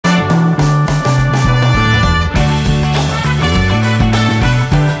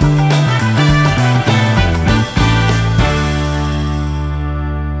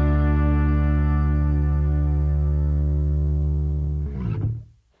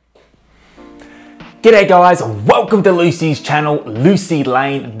G'day guys, welcome to Lucy's channel, Lucy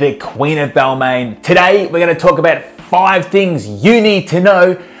Lane, the Queen of Balmain. Today we're going to talk about 5 things you need to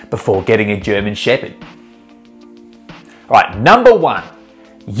know before getting a German Shepherd. Alright, number 1,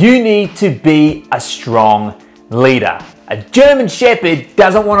 you need to be a strong leader. A German Shepherd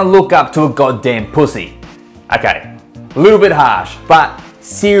doesn't want to look up to a goddamn pussy. Okay, a little bit harsh, but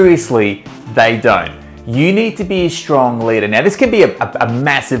seriously, they don't. You need to be a strong leader. Now, this can be a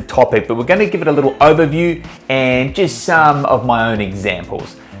massive topic, but we're going to give it a little overview and just some of my own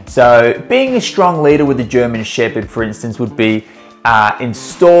examples. So, being a strong leader with a German Shepherd, for instance, would be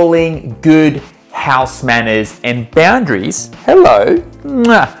installing good house manners and boundaries,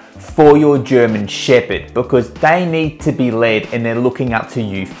 for your German Shepherd, because they need to be led and they're looking up to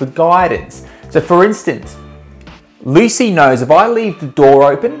you for guidance. So, for instance, Lucy knows if I leave the door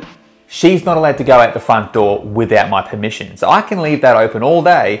open, she's not allowed to go out the front door without my permission. So I can leave that open all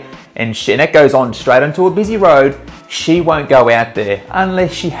day and it goes on straight onto a busy road. She won't go out there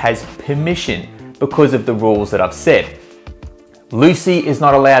unless she has permission because of the rules that I've set. Lucy is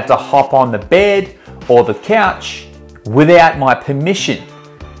not allowed to hop on the bed or the couch without my permission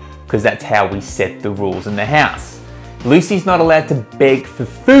because that's how we set the rules in the house. Lucy's not allowed to beg for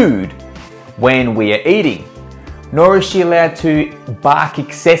food when we are eating, nor is she allowed to bark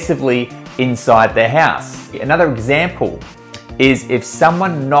excessively inside the house. Another example is if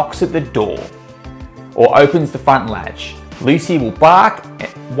someone knocks at the door or opens the front latch, Lucy will bark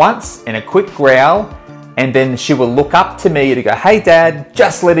once in a quick growl, and then she will look up to me to go, "Hey Dad,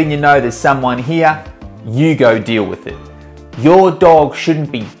 just letting you know there's someone here, you go deal with it." Your dog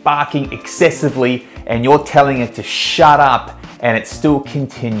shouldn't be barking excessively and you're telling it to shut up and it still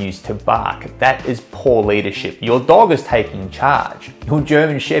continues to bark. That is poor leadership. Your dog is taking charge. Your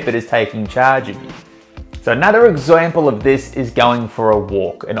German Shepherd is taking charge of you. So another example of this is going for a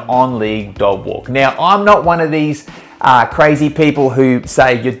walk, an on-lead dog walk. Now, I'm not one of these crazy people who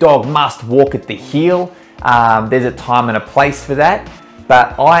say your dog must walk at the heel. There's a time and a place for that,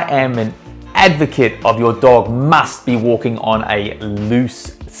 but I am an advocate of your dog must be walking on a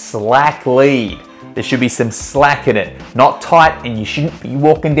loose, slack lead. There should be some slack in it, not tight, and you shouldn't be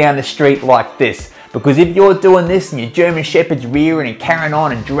walking down the street like this. Because if you're doing this and your German Shepherd's rearing and carrying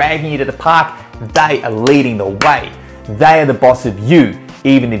on and dragging you to the park, they are leading the way. They are the boss of you,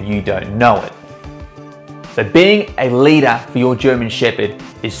 even if you don't know it. So being a leader for your German Shepherd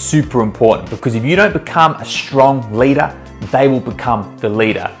is super important, because if you don't become a strong leader, they will become the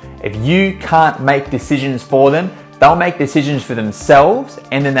leader. If you can't make decisions for them, they'll make decisions for themselves,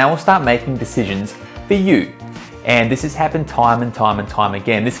 and then they will start making decisions for you. And this has happened time and time and time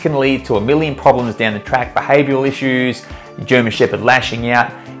again. This can lead to a million problems down the track, behavioral issues, German Shepherd lashing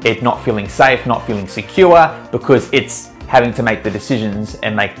out, it not feeling safe, not feeling secure, because it's having to make the decisions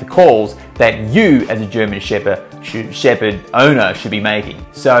and make the calls that you as a German Shepherd owner should be making.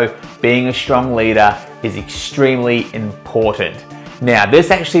 So being a strong leader is extremely important. Now, this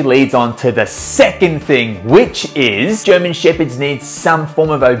actually leads on to the second thing, which is German Shepherds need some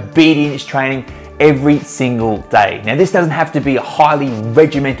form of obedience training every single day. Now, this doesn't have to be a highly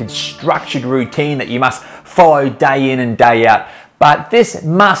regimented, structured routine that you must follow day in and day out, but this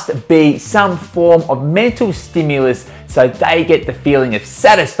must be some form of mental stimulus so they get the feeling of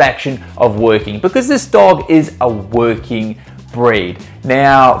satisfaction of working, because this dog is a working breed.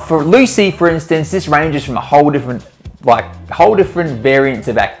 Now, for Lucy, for instance, this ranges from a whole different variants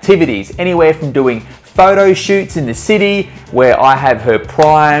of activities, anywhere from doing photo shoots in the city where I have her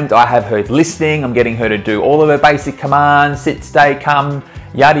primed, I have her listening, I'm getting her to do all of her basic commands, sit, stay, come,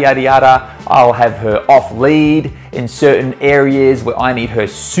 yada, yada, yada. I'll have her off lead in certain areas where I need her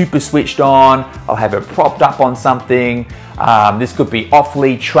super switched on. I'll have her propped up on something. This could be off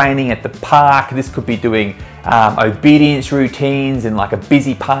lead training at the park. This could be doing obedience routines in like a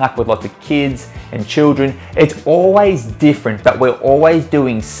busy park with lots of kids and children. It's always different, but we're always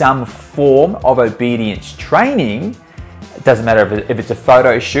doing some form of obedience training. It doesn't matter if it's a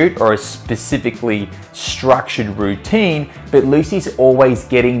photo shoot or a specifically structured routine, but Lucy's always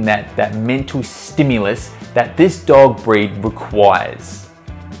getting that mental stimulus that this dog breed requires.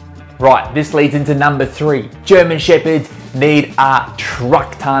 Right, this leads into number 3. German Shepherds need a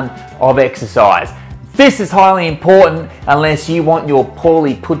truck ton of exercise. This is highly important unless you want your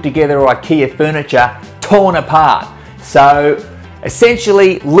poorly put together IKEA furniture torn apart. So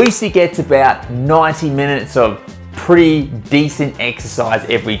essentially, Lucy gets about 90 minutes of pretty decent exercise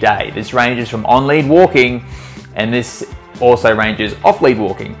every day. This ranges from on-lead walking, and this also ranges off lead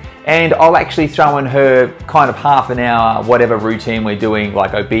walking. And I'll actually throw in her kind of half an hour, whatever routine we're doing,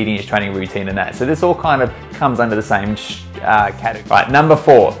 like obedience training routine and that. So this all kind of comes under the same category. Right, number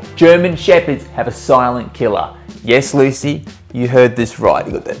 4, German Shepherds have a silent killer. Yes, Lucy, you heard this right.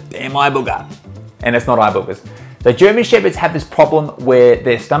 You got that damn eye booger. And it's not eye boogers. So German Shepherds have this problem where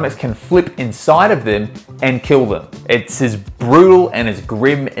their stomachs can flip inside of them and kill them. It's as brutal and as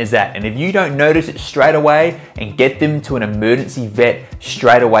grim as that. And if you don't notice it straight away and get them to an emergency vet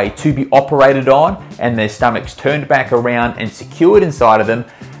straight away to be operated on and their stomachs turned back around and secured inside of them,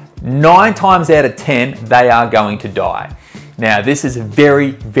 9 times out of 10, they are going to die. Now, this is very,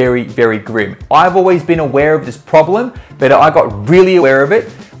 very, very grim. I've always been aware of this problem, but I got really aware of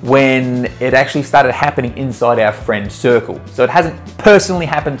it when it actually started happening inside our friend circle. So it hasn't personally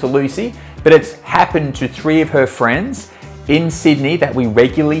happened to Lucy, but it's happened to 3 of her friends in Sydney that we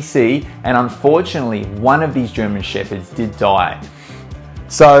regularly see, and unfortunately, one of these German Shepherds did die.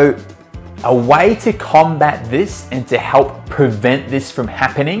 So a way to combat this and to help prevent this from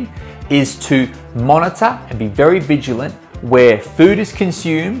happening is to monitor and be very vigilant where food is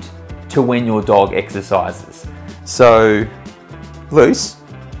consumed to when your dog exercises. So, Luce,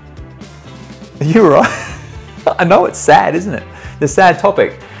 are you all right? I know it's sad, isn't it? It's a sad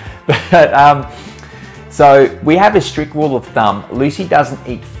topic. But so we have a strict rule of thumb. Lucy doesn't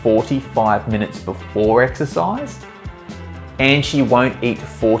eat 45 minutes before exercise, and she won't eat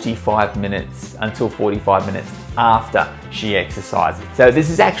 45 minutes until 45 minutes after she exercises. So this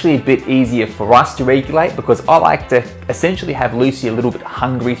is actually a bit easier for us to regulate because I like to essentially have Lucy a little bit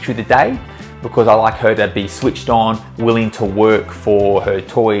hungry through the day, because I like her to be switched on, willing to work for her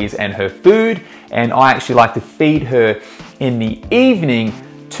toys and her food. And I actually like to feed her in the evening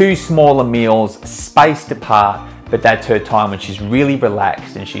 2 smaller meals spaced apart, but that's her time when she's really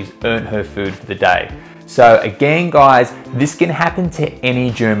relaxed and she's earned her food for the day. So again, guys, this can happen to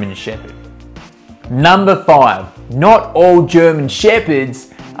any German Shepherd. Number 5, not all German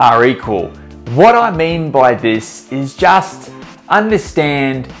Shepherds are equal. What I mean by this is just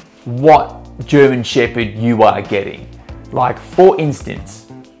understand what German Shepherd you are getting. Like, for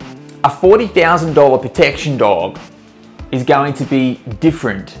instance, a $40,000 protection dog is going to be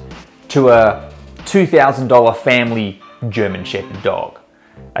different to a $2,000 family German Shepherd dog.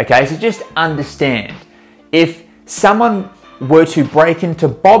 Okay, so just understand, if someone were to break into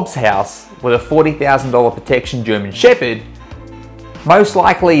Bob's house with a $40,000 protection German Shepherd, most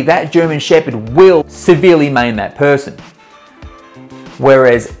likely that German Shepherd will severely maim that person.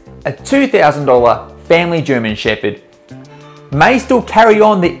 Whereas a $2,000 family German Shepherd may still carry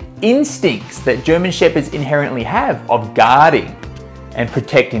on the instincts that German Shepherds inherently have of guarding and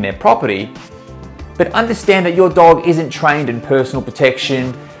protecting their property, but understand that your dog isn't trained in personal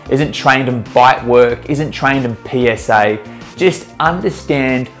protection, isn't trained in bite work, isn't trained in PSA. Just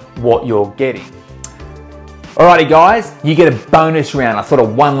understand what you're getting. Alrighty guys, you get a bonus round. I thought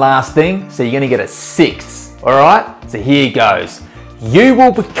of one last thing, so you're gonna get a 6, alright? So here goes. You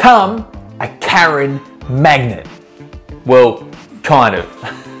will become a Karen magnet. Well, kind of.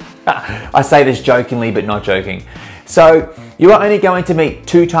 I say this jokingly, but not joking. So you are only going to meet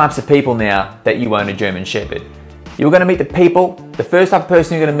 2 types of people now that you own a German Shepherd. You're going to meet the people. The first type of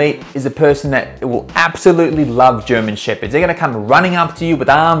person you're going to meet is a person that will absolutely love German Shepherds. They're going to come running up to you with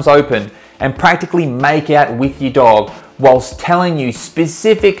arms open and practically make out with your dog whilst telling you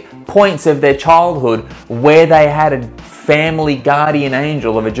specific points of their childhood where they had a family guardian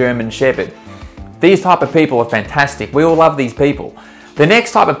angel of a German Shepherd. These type of people are fantastic. We all love these people. The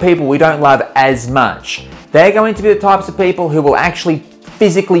next type of people we don't love as much. They're going to be the types of people who will actually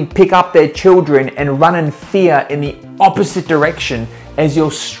physically pick up their children and run in fear in the opposite direction as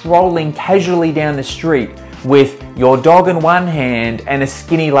you're strolling casually down the street with your dog in one hand and a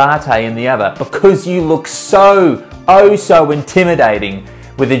skinny latte in the other, because you look so, oh so intimidating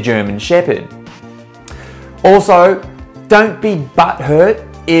with a German Shepherd. Also, don't be butthurt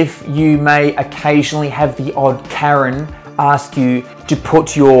if you may occasionally have the odd Karen ask you to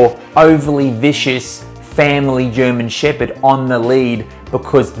put your overly vicious family German Shepherd on the lead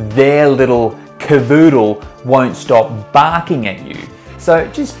because their little cavoodle won't stop barking at you. So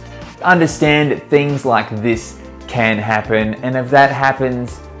just understand that things like this can happen, and if that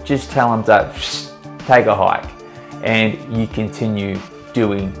happens, just tell them to take a hike, and you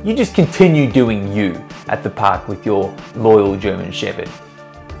just continue doing you at the park with your loyal German Shepherd.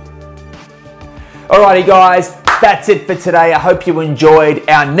 Alrighty guys, that's it for today. I hope you enjoyed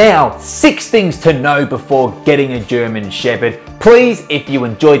our now 6 things to know before getting a German Shepherd. Please, if you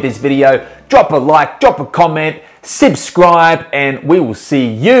enjoyed this video, drop a like, drop a comment, subscribe, and we will see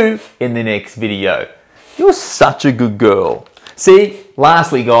you in the next video. You're such a good girl. See,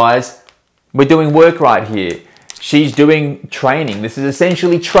 lastly, guys, we're doing work right here. She's doing training. This is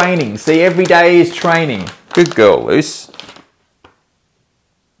essentially training. See, every day is training. Good girl, Luce.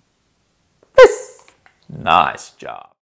 Nice job.